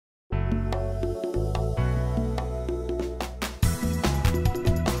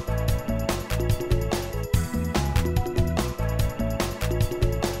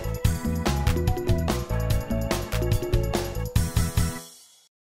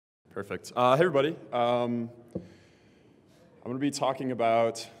Perfect. Hey, everybody. I'm going to be talking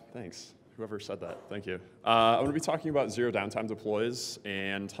about, thanks, whoever said that, thank you. I'm going to be talking about zero downtime deploys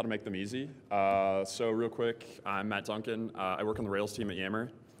and how to make them easy. So real quick, I'm Matt Duncan. I work on the Rails team at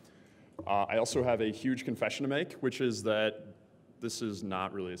Yammer. I also have a huge confession to make, which is that this is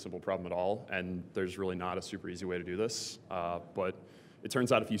not really a simple problem at all, and there's really not a super easy way to do this. But it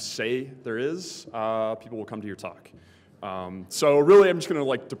turns out if you say there is, people will come to your talk. So really, I'm just going to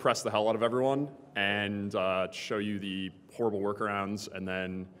like depress the hell out of everyone and show you the horrible workarounds, and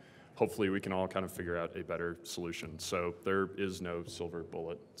then hopefully we can all kind of figure out a better solution. So there is no silver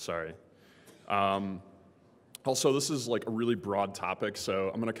bullet, sorry. Also, this is like a really broad topic, so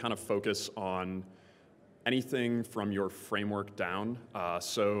I'm going to kind of focus on anything from your framework down.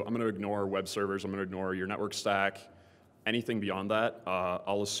 So I'm going to ignore web servers, I'm going to ignore your network stack. Anything beyond that,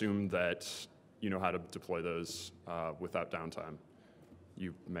 I'll assume that you know how to deploy those without downtime.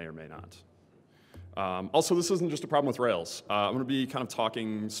 You may or may not. Also, this isn't just a problem with Rails. I'm going to be kind of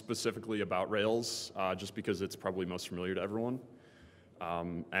talking specifically about Rails, just because it's probably most familiar to everyone,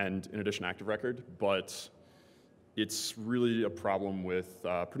 and in addition, Active Record. But it's really a problem with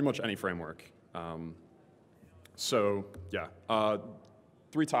pretty much any framework. So yeah,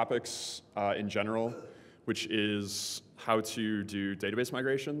 3 topics in general, which is how to do database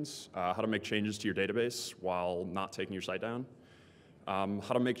migrations, how to make changes to your database while not taking your site down,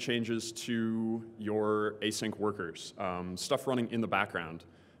 how to make changes to your async workers, stuff running in the background,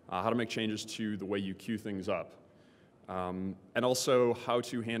 how to make changes to the way you queue things up, and also how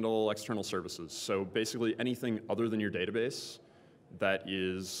to handle external services. So basically anything other than your database that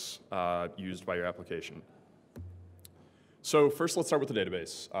is used by your application. So first, let's start with the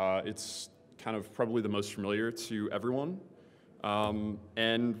database. It's kind of probably the most familiar to everyone.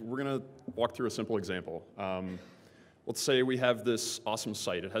 And we're going to walk through a simple example. Let's say we have this awesome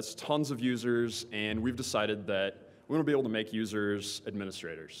site. It has tons of users, and we've decided that we want to be able to make users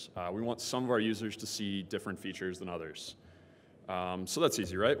administrators. We want some of our users to see different features than others. So that's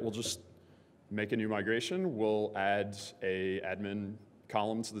easy, right? We'll just make a new migration. We'll add a admin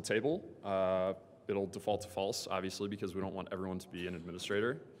column to the table. It'll default to false, obviously, because we don't want everyone to be an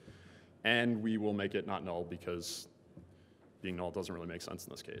administrator. And we will make it not null, because being null doesn't really make sense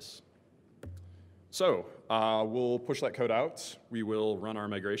in this case. So we'll push that code out. We will run our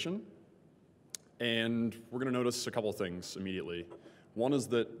migration. And we're going to notice a couple of things immediately. One is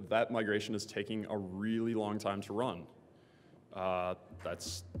that that migration is taking a really long time to run.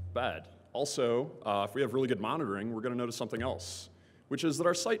 That's bad. Also, if we have really good monitoring, we're going to notice something else, which is that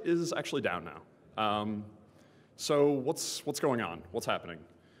our site is actually down now. So what's going on? What's happening?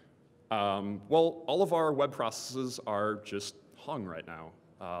 Well, all of our web processes are just hung right now.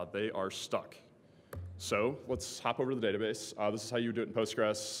 They are stuck. So let's hop over to the database. This is how you do it in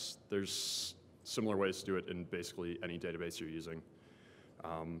Postgres. There's similar ways to do it in basically any database you're using.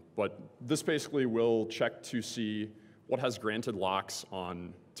 But this basically will check to see what has granted locks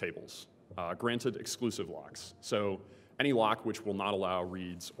on tables, granted exclusive locks. So any lock which will not allow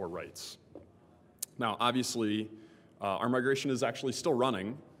reads or writes. Now, obviously, our migration is actually still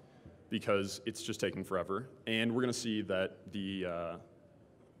running, because it's just taking forever. And we're going to see that the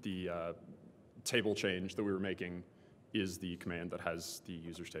table change that we were making is the command that has the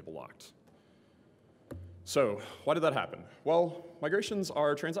users table locked. So why did that happen? Well, migrations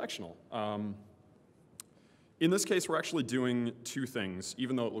are transactional. In this case, we're actually doing 2 things,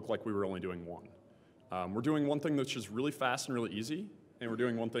 even though it looked like we were only doing 1. We're doing one thing that's just really fast and really easy, and we're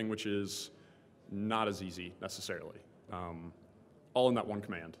doing one thing which is not as easy necessarily, all in that one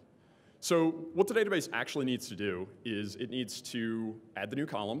command. So what the database actually needs to do is it needs to add the new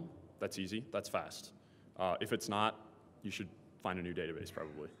column. That's easy, that's fast. If it's not, you should find a new database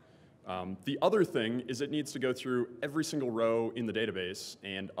probably. The other thing is it needs to go through every single row in the database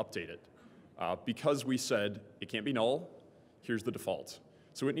and update it. Because we said it can't be null, here's the default.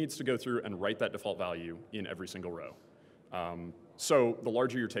 So it needs to go through and write that default value in every single row. So the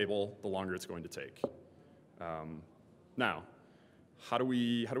larger your table, the longer it's going to take. Now, how do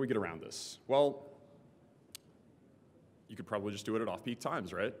we get around this? Well, you could probably just do it at off-peak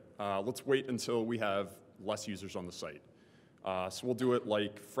times, right? Let's wait until we have less users on the site. So we'll do it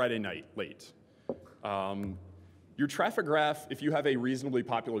like Friday night, late. Your traffic graph, if you have a reasonably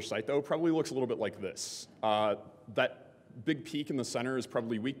popular site, though, probably looks a little bit like this. That big peak in the center is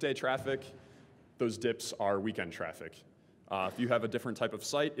probably weekday traffic. Those dips are weekend traffic. If you have a different type of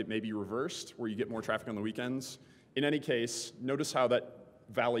site, it may be reversed, where you get more traffic on the weekends. In any case, notice how that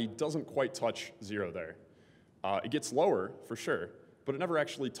valley doesn't quite touch 0 there. It gets lower, for sure, but it never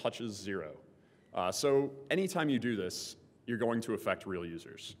actually touches 0. So anytime you do this, you're going to affect real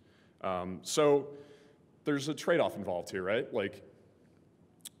users. So there's a trade-off involved here, right? Like,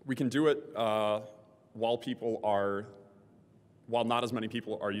 we can do it while not as many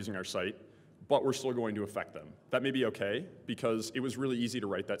people are using our site, but we're still going to affect them. That may be okay, because it was really easy to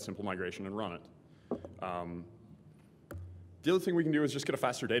write that simple migration and run it. The other thing we can do is just get a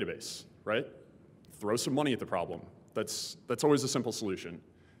faster database, right? Throw some money at the problem. That's always a simple solution.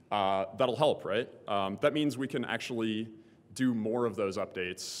 That'll help, right? That means we can actually do more of those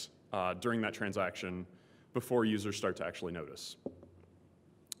updates during that transaction before users start to actually notice.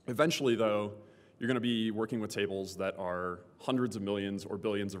 Eventually, though, you're going to be working with tables that are hundreds of millions or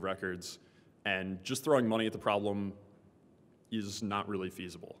billions of records, and just throwing money at the problem is not really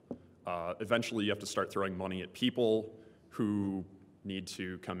feasible. Eventually, you have to start throwing money at people who need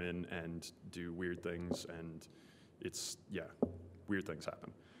to come in and do weird things, and weird things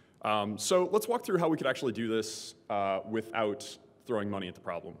happen. So let's walk through how we could actually do this without throwing money at the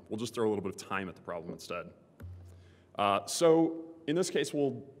problem. We'll just throw a little bit of time at the problem instead. So in this case,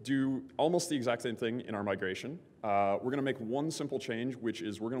 we'll do almost the exact same thing in our migration. We're going to make one simple change, which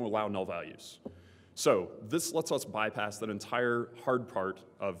is we're going to allow null values. So this lets us bypass that entire hard part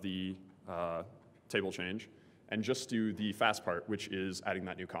of the table change and just do the fast part, which is adding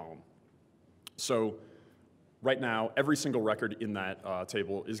that new column. So right now, every single record in that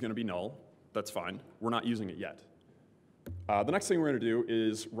table is going to be null. That's fine. We're not using it yet. The next thing we're going to do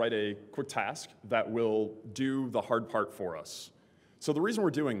is write a quick task that will do the hard part for us. So the reason we're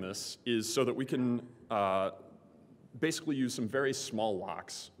doing this is so that we can basically use some very small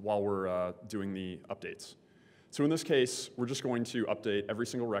locks while we're doing the updates. So in this case, we're just going to update every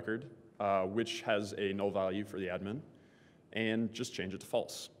single record, which has a null value for the admin, and just change it to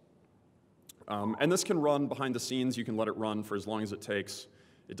false. And this can run behind the scenes. You can let it run for as long as it takes.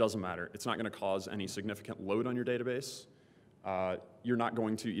 It doesn't matter. It's not going to cause any significant load on your database. You're not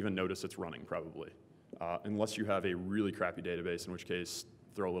going to even notice it's running, probably, unless you have a really crappy database, in which case,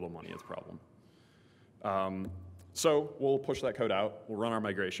 throw a little money at the problem. So we'll push that code out. We'll run our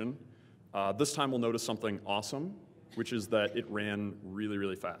migration. This time, we'll notice something awesome, which is that it ran really,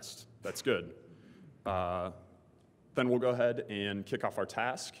 really fast. That's good. Then we'll go ahead and kick off our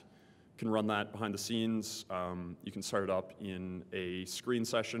task. You can run that behind the scenes. You can start it up in a screen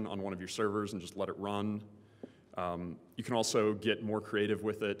session on one of your servers and just let it run. You can also get more creative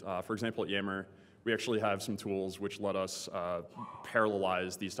with it. For example, at Yammer, we actually have some tools which let us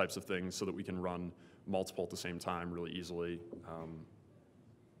parallelize these types of things so that we can run multiple at the same time really easily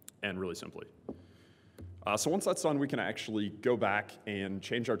and really simply. So once that's done, we can actually go back and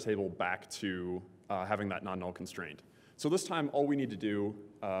change our table back to having that non-null constraint. So this time, all we need to do,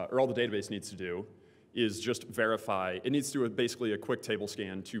 or all the database needs to do, is just verify. It needs to do basically a quick table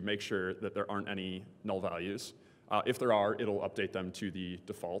scan to make sure that there aren't any null values. If there are, it'll update them to the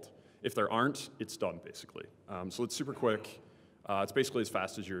default. If there aren't, it's done, basically. So it's super quick. It's basically as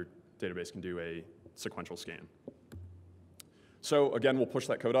fast as your database can do a sequential scan. So again, we'll push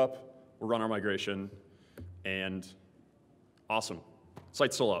that code up. We'll run our migration. And awesome.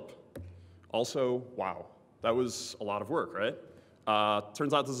 Site's still up. Also, wow, that was a lot of work, right?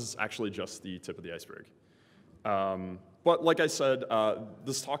 Turns out this is actually just the tip of the iceberg. But like I said,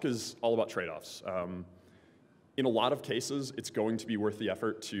 this talk is all about trade-offs. In a lot of cases, it's going to be worth the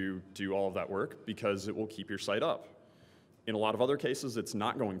effort to do all of that work because it will keep your site up. In a lot of other cases, it's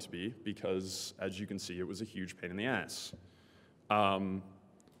not going to be because, as you can see, it was a huge pain in the ass.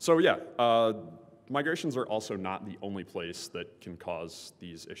 So yeah, migrations are also not the only place that can cause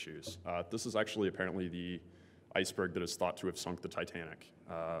these issues. This is actually apparently the iceberg that is thought to have sunk the Titanic.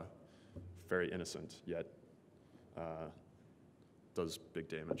 Very innocent, yet does big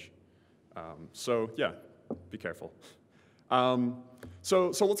damage. So yeah, be careful.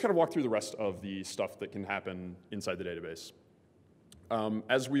 So let's kind of walk through the rest of the stuff that can happen inside the database.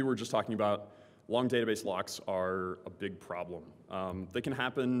 As we were just talking about, long database locks are a big problem. They can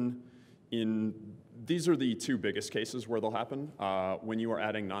happen these are the two biggest cases where they'll happen, when you are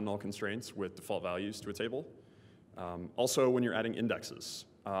adding non-null constraints with default values to a table. Also, when you're adding indexes.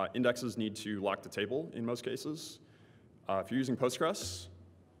 Indexes need to lock the table in most cases. If you're using Postgres,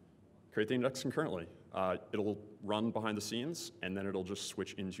 create the index concurrently. It'll run behind the scenes, and then it'll just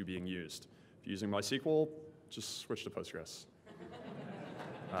switch into being used. If you're using MySQL, just switch to Postgres.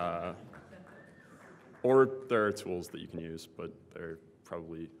 Or there are tools that you can use, but they're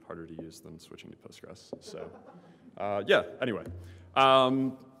probably harder to use than switching to Postgres. So yeah, anyway.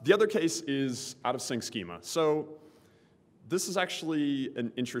 The other case is out-of-sync schema. So this is actually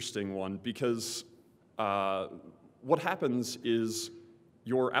an interesting one because what happens is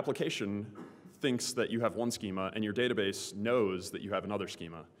your application thinks that you have one schema and your database knows that you have another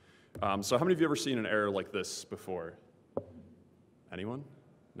schema. So how many of you ever seen an error like this before? Anyone?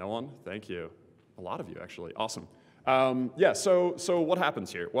 No one? Thank you. A lot of you, actually. Awesome. Yeah, so what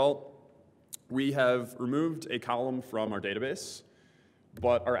happens here? Well, we have removed a column from our database,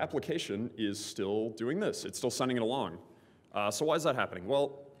 but our application is still doing this. It's still sending it along. So why is that happening?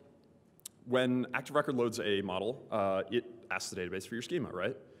 Well, when Active Record loads a model, it asks the database for your schema,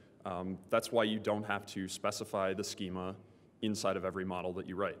 right? That's why you don't have to specify the schema inside of every model that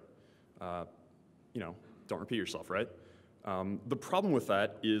you write. Don't repeat yourself, right? The problem with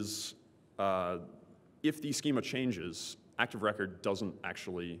that is if the schema changes, Active Record doesn't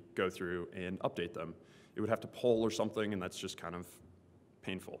actually go through and update them. It would have to poll or something, and that's just kind of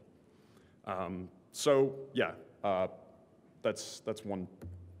painful. So yeah, that's one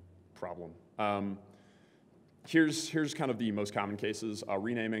problem. Here's kind of the most common cases: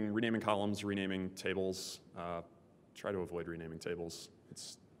 renaming columns, renaming tables. Try to avoid renaming tables.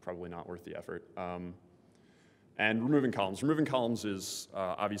 It's probably not worth the effort. And removing columns. Removing columns is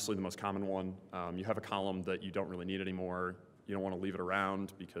obviously the most common one. You have a column that you don't really need anymore. You don't want to leave it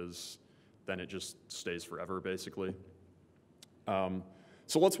around because then it just stays forever, basically.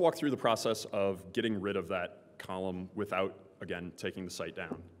 So let's walk through the process of getting rid of that column without, again, taking the site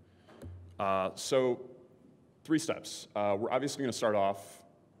down. So 3 steps. We're obviously going to start off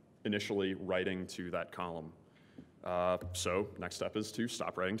initially writing to that column. So next step is to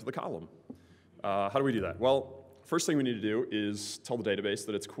stop writing to the column. How do we do that? Well, first thing we need to do is tell the database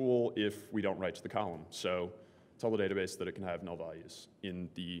that it's cool if we don't write to the column. So tell the database that it can have null values in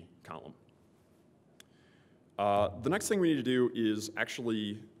the column. The next thing we need to do is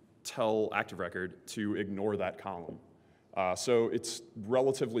actually tell Active Record to ignore that column. So it's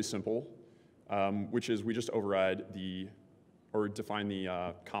relatively simple, which is we just override or define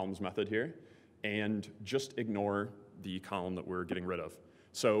the columns method here and just ignore the column that we're getting rid of.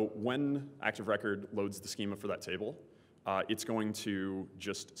 So when Active Record loads the schema for that table, it's going to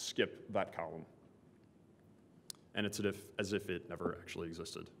just skip that column. And it's as if it never actually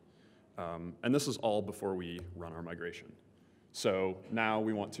existed. And this is all before we run our migration. So now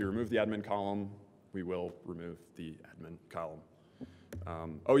we want to remove the admin column. We will remove the admin column.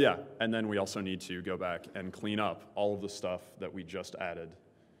 Oh yeah, and then we also need to go back and clean up all of the stuff that we just added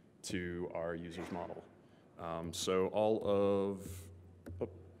to our user's model. So all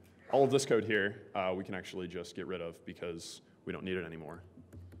of this code here, we can actually just get rid of because we don't need it anymore.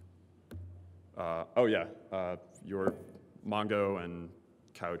 Oh yeah, your Mongo and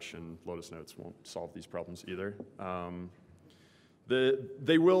Couch and Lotus Notes won't solve these problems either.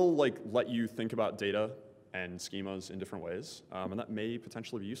 They will let you think about data and schemas in different ways, and that may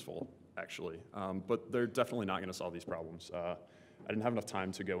potentially be useful, actually. But they're definitely not going to solve these problems. I didn't have enough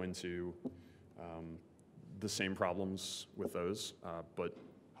time to go into the same problems with those, but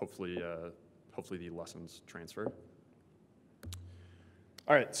hopefully the lessons transfer.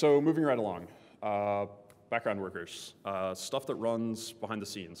 All right, so moving right along. Background workers, stuff that runs behind the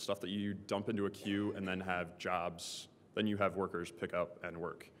scenes, stuff that you dump into a queue and then have jobs, then you have workers pick up and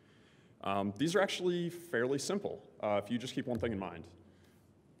work. These are actually fairly simple if you just keep one thing in mind.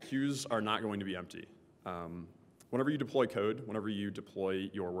 Queues are not going to be empty. Whenever you deploy code, whenever you deploy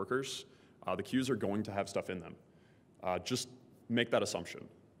your workers, the queues are going to have stuff in them. Just make that assumption.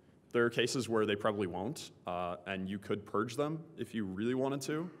 There are cases where they probably won't, and you could purge them if you really wanted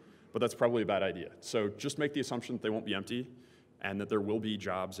to, but that's probably a bad idea. So just make the assumption that they won't be empty and that there will be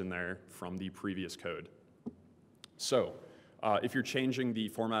jobs in there from the previous code. So if you're changing the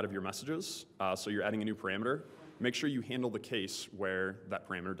format of your messages, so you're adding a new parameter, make sure you handle the case where that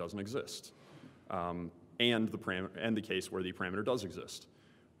parameter doesn't exist, and the case where the parameter does exist.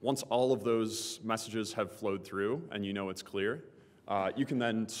 Once all of those messages have flowed through and you know it's clear, you can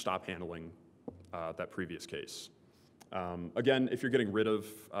then stop handling that previous case. Again, if you're getting rid of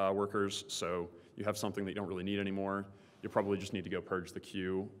workers, so you have something that you don't really need anymore, you probably just need to go purge the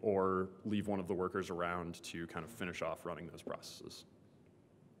queue or leave one of the workers around to kind of finish off running those processes.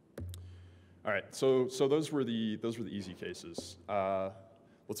 All right, so those were the easy cases.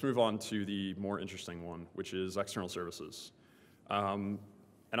 Let's move on to the more interesting one, which is external services. And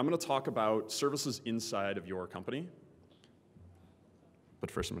I'm going to talk about services inside of your company.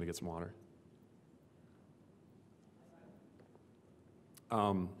 But first, I'm going to get some water.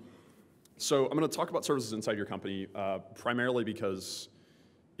 So I'm going to talk about services inside your company primarily because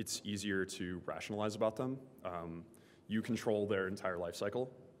it's easier to rationalize about them. You control their entire life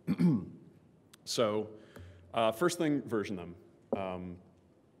cycle. So first thing, version them.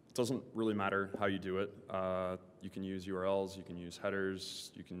 It doesn't really matter how you do it. You can use URLs, you can use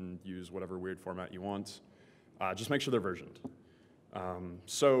headers, you can use whatever weird format you want. Just make sure they're versioned.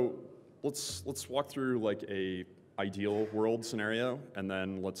 So let's walk through like a ideal world scenario, and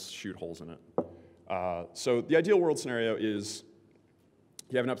then let's shoot holes in it. So the ideal world scenario is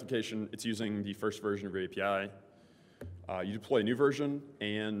you have an application, it's using the first version of your API, you deploy a new version,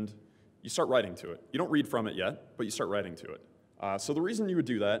 and you start writing to it. You don't read from it yet, but you start writing to it. So the reason you would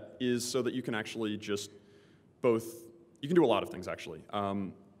do that is so that you can actually just you can do a lot of things actually.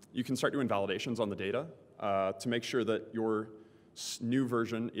 You can start doing validations on the data to make sure that your new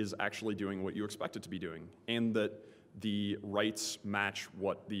version is actually doing what you expect it to be doing, and that the writes match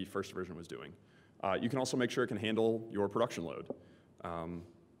what the first version was doing. You can also make sure it can handle your production load.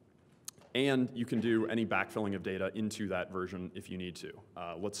 And you can do any backfilling of data into that version if you need to.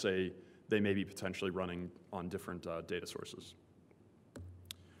 Let's say they may be potentially running on different data sources.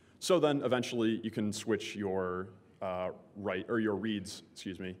 So then eventually you can switch your your reads,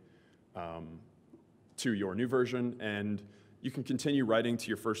 excuse me, to your new version, and you can continue writing to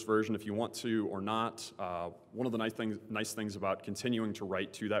your first version if you want to or not. One of the nice things about continuing to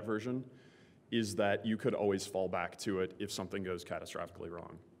write to that version is that you could always fall back to it if something goes catastrophically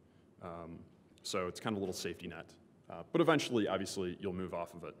wrong. So it's kind of a little safety net. But eventually, obviously, you'll move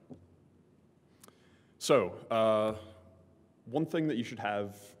off of it. So one thing that you should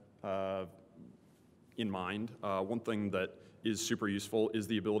have in mind, one thing that is super useful is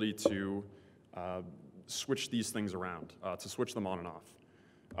the ability to switch these things around, to switch them on and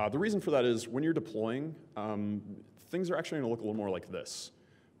off. The reason for that is when you're deploying, things are actually going to look a little more like this.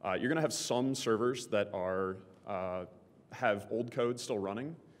 You're going to have some servers that have old code still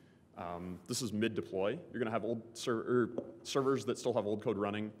running. This is mid-deploy. You're going to have servers that still have old code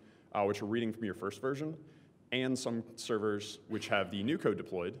running, which are reading from your first version, and some servers which have the new code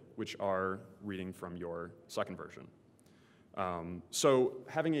deployed, which are reading from your second version. So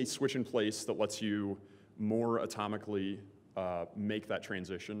having a switch in place that lets you more atomically make that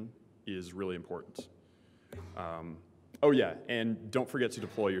transition is really important. Oh yeah, and don't forget to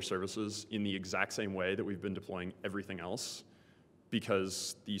deploy your services in the exact same way that we've been deploying everything else,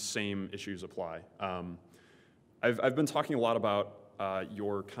 because these same issues apply. I've been talking a lot about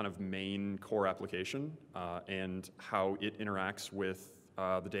your kind of main core application and how it interacts with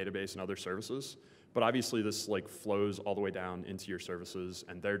the database and other services. But obviously this like flows all the way down into your services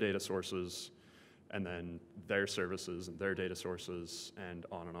and their data sources, and then their services and their data sources, and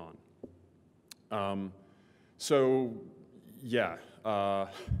on and on. So yeah,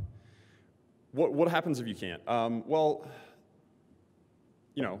 what happens if you can't? Well,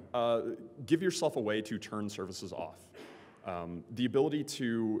 you know, give yourself a way to turn services off. The ability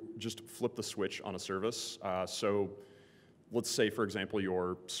to just flip the switch on a service. So let's say, for example,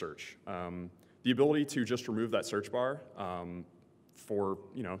 your search. The ability to just remove that search bar for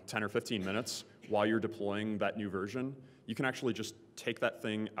 10 or 15 minutes while you're deploying that new version. You can actually just take that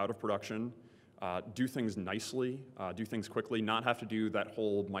thing out of production, do things nicely, do things quickly, not have to do that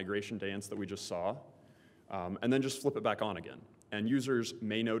whole migration dance that we just saw, and then just flip it back on again. And users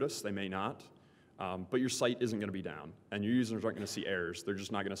may notice, they may not, but your site isn't going to be down, and your users aren't going to see errors. They're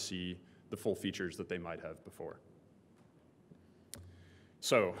just not going to see the full features that they might have before.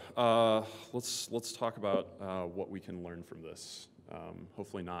 So let's talk about what we can learn from this.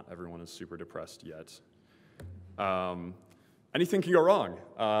 Hopefully not everyone is super depressed yet. Anything can go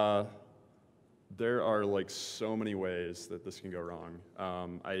wrong. There are like so many ways that this can go wrong.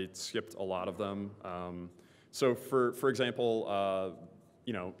 I skipped a lot of them. So for example,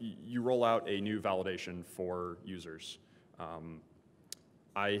 you roll out a new validation for users.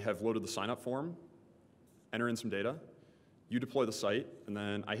 I have loaded the sign-up form, enter in some data, you deploy the site, and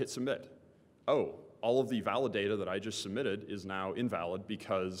then I hit submit. Oh, all of the valid data that I just submitted is now invalid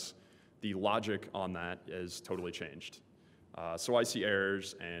because the logic on that is totally changed. So I see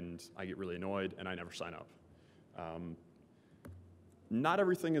errors, and I get really annoyed, and I never sign up. Not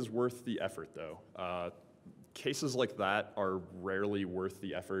everything is worth the effort, though. Cases like that are rarely worth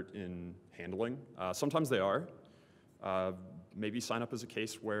the effort in handling. Sometimes they are. Maybe sign up is a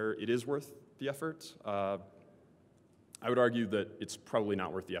case where it is worth the effort. I would argue that it's probably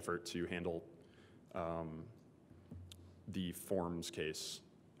not worth the effort to handle the forms case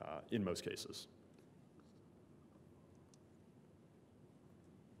in most cases.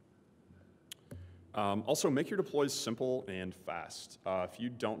 Also, make your deploys simple and fast. If you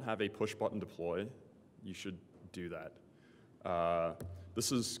don't have a push button deploy, you should do that.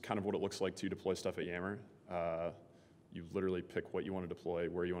 This is kind of what it looks like to deploy stuff at Yammer. You literally pick what you want to deploy,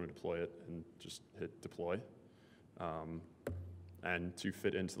 where you want to deploy it, and just hit deploy. And to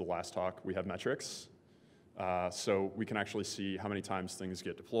fit into the last talk, we have metrics. So we can actually see how many times things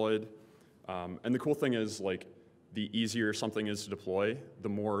get deployed. And the cool thing is, like, the easier something is to deploy, the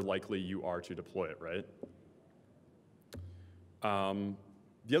more likely you are to deploy it, right?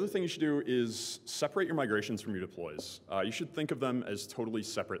 The other thing you should do is separate your migrations from your deploys. You should think of them as totally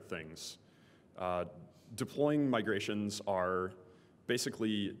separate things. Deploying migrations are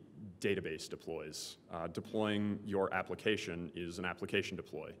basically database deploys. Deploying your application is an application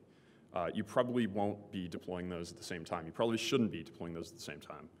deploy. You probably won't be deploying those at the same time. You probably shouldn't be deploying those at the same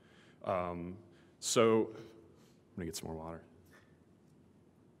time. So I'm gonna get some more water.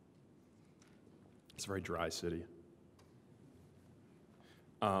 It's a very dry city.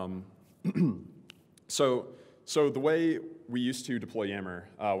 So the way we used to deploy Yammer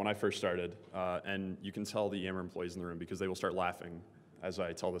when I first started, and you can tell the Yammer employees in the room because they will start laughing as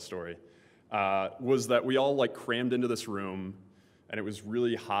I tell this story, was that we all like crammed into this room, and it was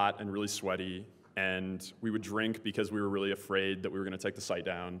really hot and really sweaty, and we would drink because we were really afraid that we were going to take the site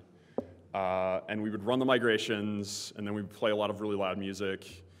down, and we would run the migrations, and then we would play a lot of really loud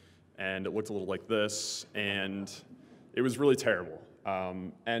music, and it looked a little like this, and it was really terrible.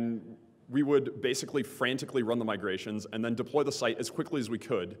 And we would basically frantically run the migrations and then deploy the site as quickly as we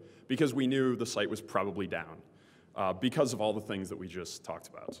could because we knew the site was probably down because of all the things that we just talked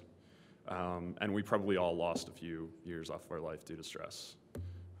about. And we probably all lost a few years off of our life due to stress.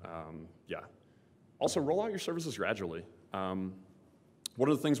 Yeah. Also, roll out your services gradually. One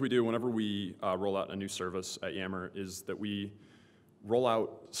of the things we do whenever we roll out a new service at Yammer is that we roll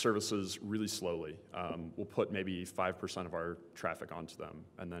out services really slowly. We'll put maybe 5% of our traffic onto them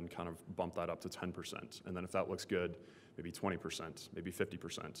and then kind of bump that up to 10%. And then if that looks good, maybe 20%, maybe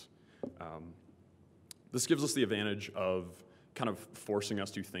 50%. This gives us the advantage of kind of forcing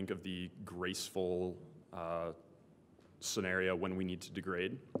us to think of the graceful scenario when we need to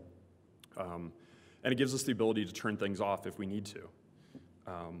degrade. And it gives us the ability to turn things off if we need to.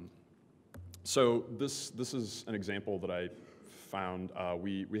 So this is an example that I found.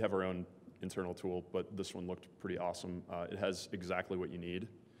 We have our own internal tool, but this one looked pretty awesome. It has exactly what you need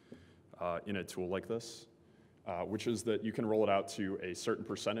in a tool like this, which is that you can roll it out to a certain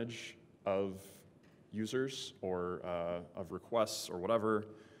percentage of users or of requests or whatever.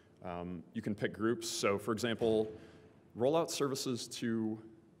 You can pick groups. So for example, roll out services to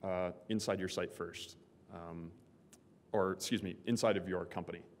inside your site first, or excuse me, inside of your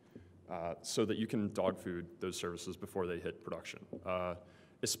company. So that you can dog food those services before they hit production.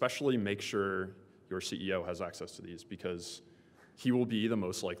 Especially make sure your CEO has access to these because he will be the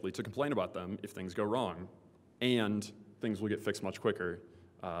most likely to complain about them if things go wrong, and things will get fixed much quicker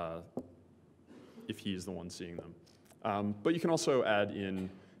if he's the one seeing them. But you can also add in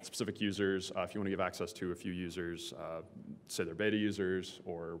specific users if you want to give access to a few users, say they're beta users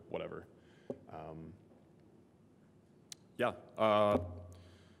or whatever. Yeah.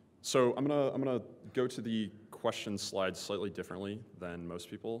 So I'm gonna go to the question slide slightly differently than most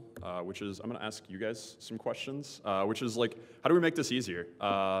people, which is I'm gonna ask you guys some questions, which is like, how do we make this easier?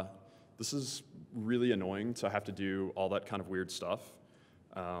 This is really annoying to have to do all that kind of weird stuff.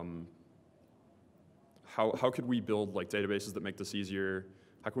 How could we build like databases that make this easier?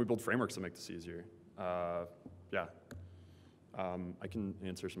 How can we build frameworks that make this easier? Yeah, I can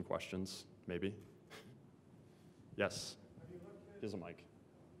answer some questions, maybe. Yes, here's a mic.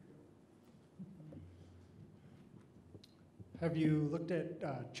 Have you looked at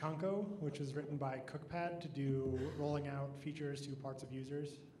Chonko, which is written by CookPad to do rolling out features to parts of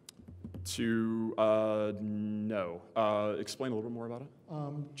users? No. Explain a little bit more about it.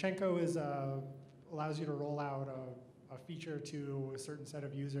 Chonko is allows you to roll out a feature to a certain set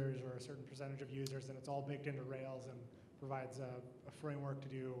of users or a certain percentage of users, and it's all baked into Rails and provides a framework to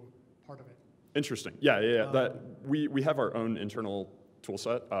do part of it. Interesting. Yeah. That we have our own internal tool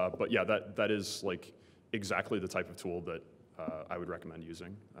set, but yeah, that is like exactly the type of tool that I would recommend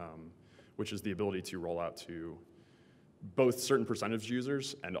using, which is the ability to roll out to both certain percentage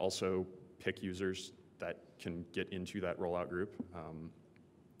users and also pick users that can get into that rollout group.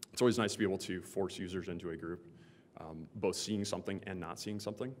 It's always nice to be able to force users into a group, both seeing something and not seeing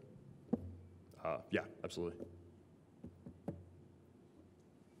something. Yeah, absolutely.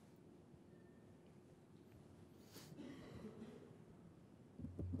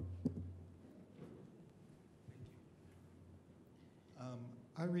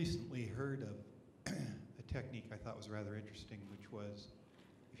 I recently heard of a technique I thought was rather interesting, which was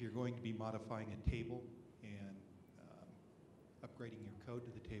if you're going to be modifying a table and upgrading your code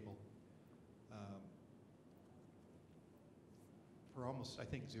to the table, for almost, I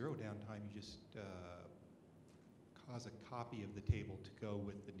think, zero downtime, you just cause a copy of the table to go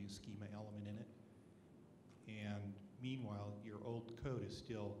with the new schema element in it. And meanwhile, your old code is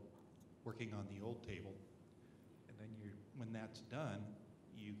still working on the old table. then when that's done,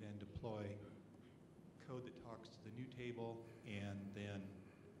 you then deploy code that talks to the new table, and then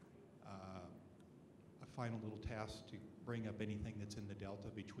a final little task to bring up anything that's in the delta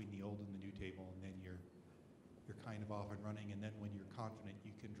between the old and the new table, and then you're kind of off and running. And then when you're confident,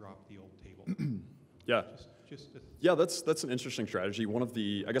 you can drop the old table. Yeah. Yeah, that's an interesting strategy.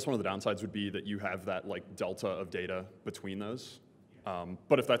 I guess one of the downsides would be that you have that like delta of data between those.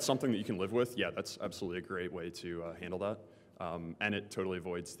 But if that's something that you can live with, yeah, that's absolutely a great way to handle that. And it totally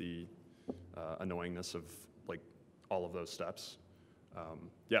avoids the annoyingness of like all of those steps.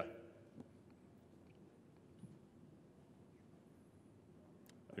 Yeah.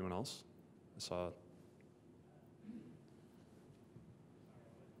 Anyone else? I saw.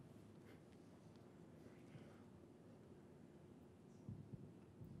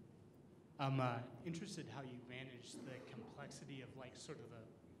 I'm interested how you manage the complexity of like sort of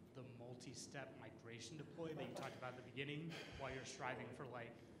the multi-step migration deploy that you talked about at the beginning while you're striving for like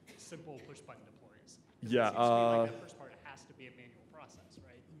simple push-button deploys. Yeah. It seems to me like that first part has to be a manual process,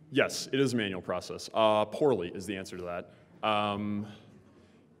 right? Yes, it is a manual process. Poorly is the answer to that.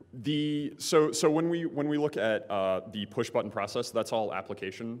 So when we look at the push-button process, that's all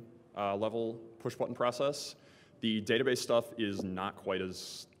application level push-button process. The database stuff is not quite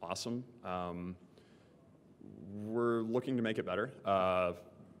as awesome. We're looking to make it better.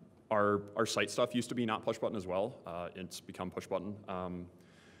 Our site stuff used to be not push-button as well. It's become push-button.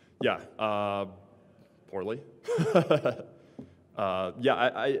 Poorly. I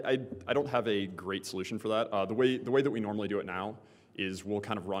don't have a great solution for that. The way that we normally do it now is we'll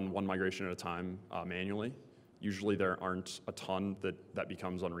kind of run one migration at a time manually. Usually there aren't a ton that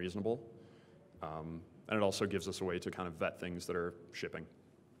becomes unreasonable. And it also gives us a way to kind of vet things that are shipping.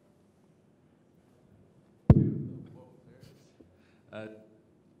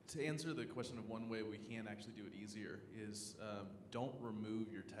 To answer the question of one way we can actually do it easier is don't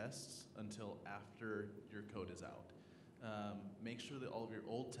remove your tests until after your code is out. Make sure that all of your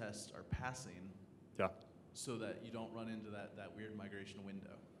old tests are passing. Yeah. So that you don't run into that weird migration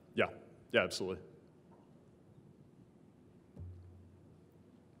window. Yeah, absolutely.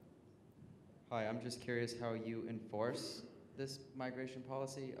 Hi, I'm just curious how you enforce this migration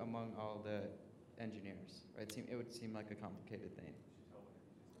policy among all the engineers, right? It would seem like a complicated thing.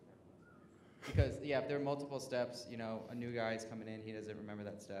 Because, yeah, if there are multiple steps, you know, a new guy's coming in, he doesn't remember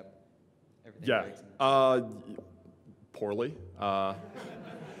that step. Everything breaks. Poorly.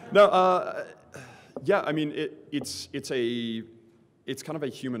 Yeah, I mean, it's kind of a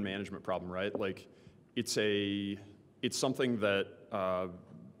human management problem, right? Like, it's something that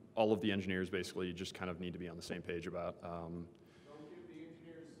all of the engineers basically just kind of need to be on the same page about. Don't give the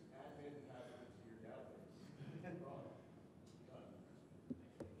engineers admin passwords to your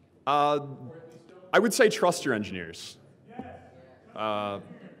database. I would say trust your engineers.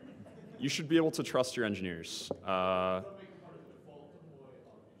 You should be able to trust your engineers. Don't make part of the default deploy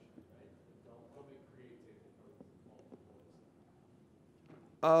automation, right? Don't make create table part of the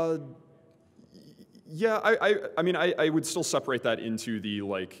default deploys. Yeah, I mean, I would still separate that into the,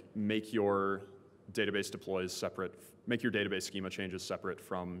 like, make your database deploys separate, make your database schema changes separate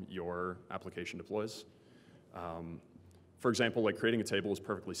from your application deploys. For example, like creating a table is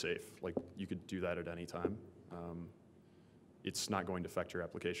perfectly safe. Like, you could do that at any time. It's not going to affect your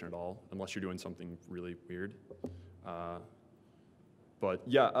application at all, unless you're doing something really weird. But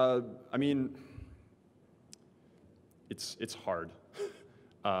yeah, I mean, it's hard.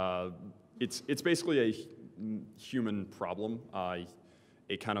 It's basically a human problem, a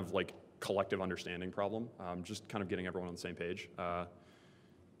kind of like collective understanding problem, just kind of getting everyone on the same page.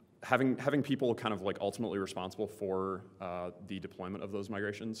 Having people kind of like ultimately responsible for the deployment of those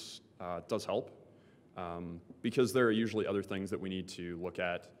migrations does help, because there are usually other things that we need to look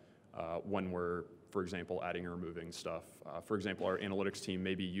at when we're, for example, adding or removing stuff. For example, our analytics team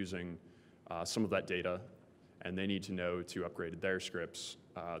may be using some of that data, and they need to know to upgrade their scripts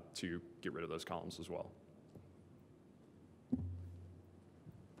to get rid of those columns as well.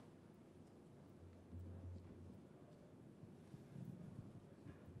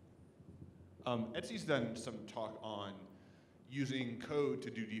 Etsy's done some talk on using code to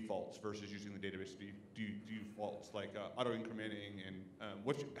do defaults versus using the database to do defaults, like auto-incrementing. And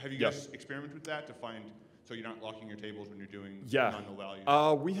have you guys experimented with that to find, so you're not locking your tables when you're doing non-null values?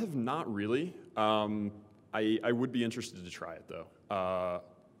 We have not really. I would be interested to try it, though.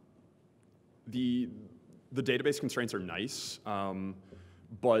 The database constraints are nice,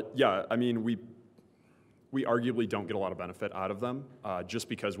 but yeah, I mean, we arguably don't get a lot of benefit out of them just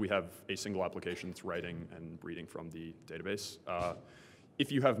because we have a single application that's writing and reading from the database.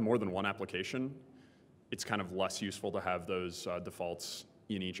 If you have more than one application, it's kind of less useful to have those defaults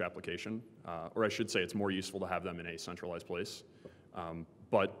in each application, or I should say it's more useful to have them in a centralized place.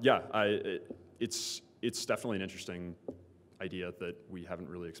 But yeah, it's definitely an interesting idea that we haven't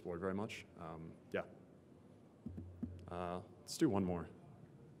really explored very much. Yeah. Let's do one more.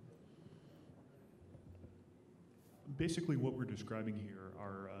 Basically, what we're describing here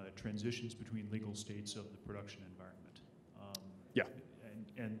are transitions between legal states of the production environment. Yeah.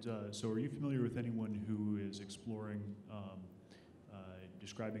 So are you familiar with anyone who is exploring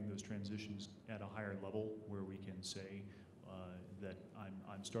describing those transitions at a higher level, where we can say that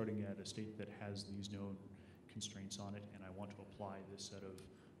I'm starting at a state that has these known constraints on it, and I want to apply this set of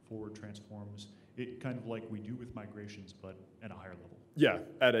forward transforms, kind of like we do with migrations, but at a higher level? Yeah,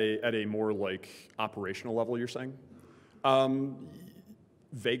 at a more like operational level, you're saying?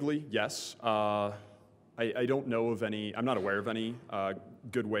 Vaguely, yes. I don't know of any, I'm not aware of any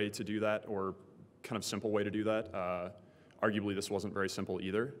good way to do that, or kind of simple way to do that. Arguably, this wasn't very simple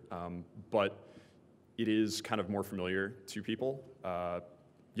either, but it is kind of more familiar to people.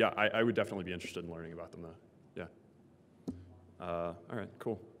 Yeah, I would definitely be interested in learning about them though, yeah. All right,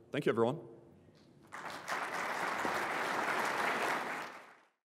 cool. Thank you, everyone.